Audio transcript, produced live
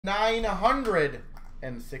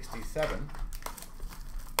967.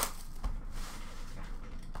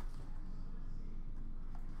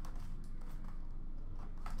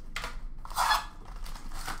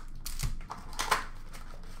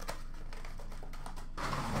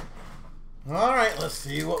 All right, let's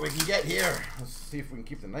see what we can get here. Let's see if we can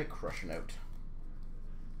keep the night crushing out.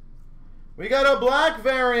 We got a black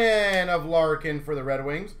variant of Larkin for the Red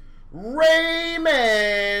Wings.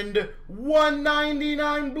 Raymond,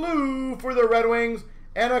 199 blue for the Red Wings.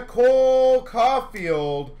 And a Cole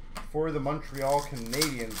Caulfield for the Montreal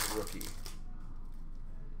Canadiens rookie.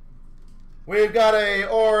 We've got a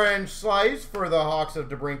orange slice for the Hawks of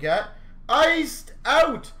DeBrincat. Iced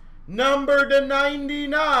out, number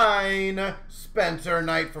 /99, Spencer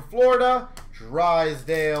Knight for Florida.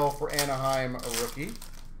 Drysdale for Anaheim, a rookie.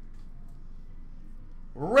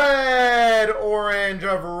 Red orange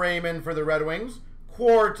of Raymond for the Red Wings.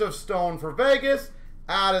 Quartz of Stone for Vegas.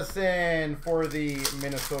 Addison for the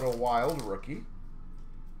Minnesota Wild, rookie.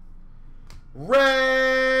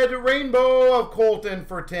 Red rainbow of Colton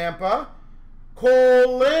for Tampa.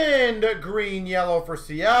 Cole Lind, green yellow for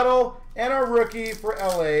Seattle. And a rookie for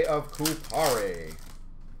LA of Kupare.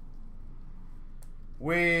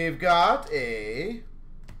 We've got a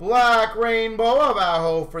black rainbow of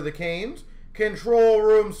Aho for the Canes. Control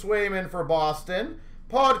Room Swayman for Boston.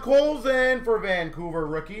 Podkolzin for Vancouver,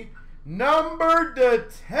 rookie. Number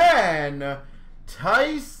 /10,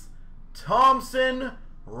 Tice Thompson,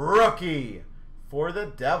 rookie for the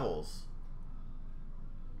Devils.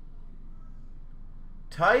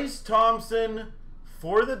 Tice Thompson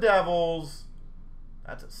for the Devils.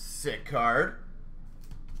 That's a sick card.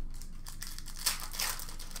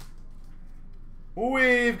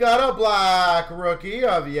 We've got a black rookie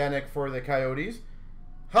of Yannick for the Coyotes.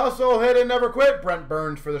 Hustle, hit, and never quit. Brent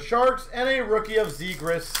Burns for the Sharks. And a rookie of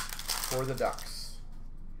Zegras for the Ducks.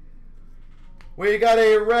 We got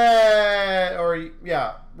a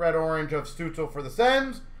red-orange of Stutzel for the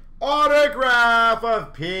Sens. Autograph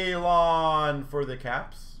of Pilon for the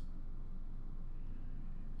Caps.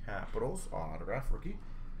 Capitals, autograph rookie.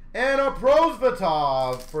 And a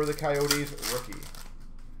Prosvetov for the Coyotes rookie.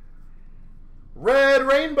 Red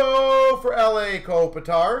rainbow for LA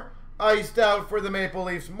Kopitar. Iced out for the Maple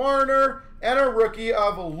Leafs Marner. And a rookie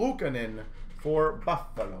of Luukkonen for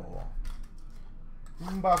Buffalo.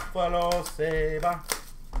 Buffalo Sabre.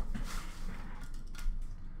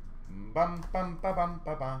 Bum bum ba bum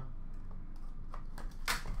ba ba.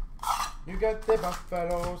 You got the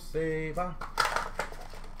Buffalo Sabre.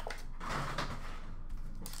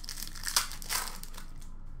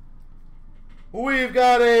 We've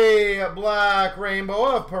got a black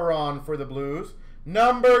rainbow of Perron for the Blues.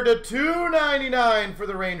 Number /299 for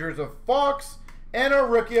the Rangers of Fox. And a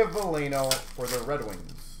rookie of Veleno for the Red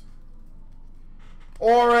Wings.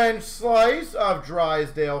 Orange slice of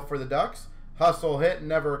Drysdale for the Ducks. Hustle, hit,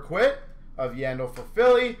 never quit of Yandel for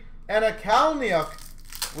Philly. And a Kalniuk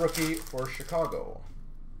rookie for Chicago.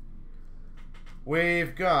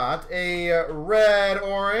 We've got a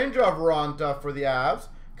red-orange of Ronta for the Avs.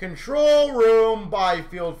 Control Room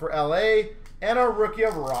Byfield for LA. And a rookie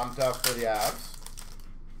of Ronta for the Avs.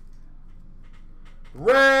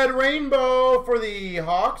 Red rainbow for the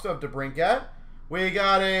Hawks of DeBrincat. We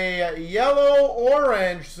got a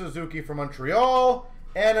yellow-orange Suzuki for Montreal.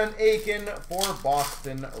 And an Aiken for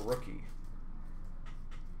Boston rookie.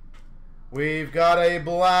 We've got a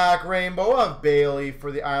black rainbow of Bailey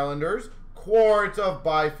for the Islanders. Quartz of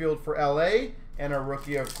Byfield for LA. And a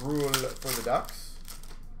rookie of Gruel for the Ducks.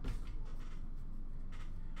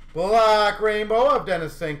 Black rainbow of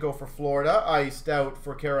Denisenko for Florida. Iced out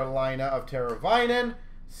for Carolina of Teravainen.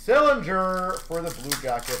 Sillinger for the Blue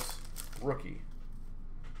Jackets rookie.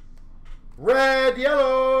 Red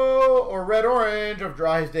yellow or red orange of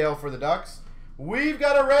Drysdale for the Ducks. We've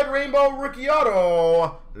got a red rainbow rookie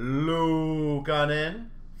auto, Luukkonen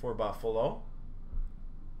for Buffalo.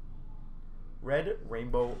 Red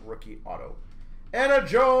rainbow rookie auto. And a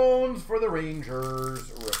Jones for the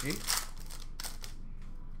Rangers rookie.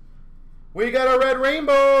 We got a red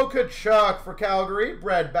rainbow Kachuk for Calgary.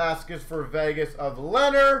 Brad Baskets for Vegas of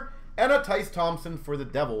Leonard. And a Tice Thompson for the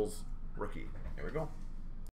Devils rookie. Here we go.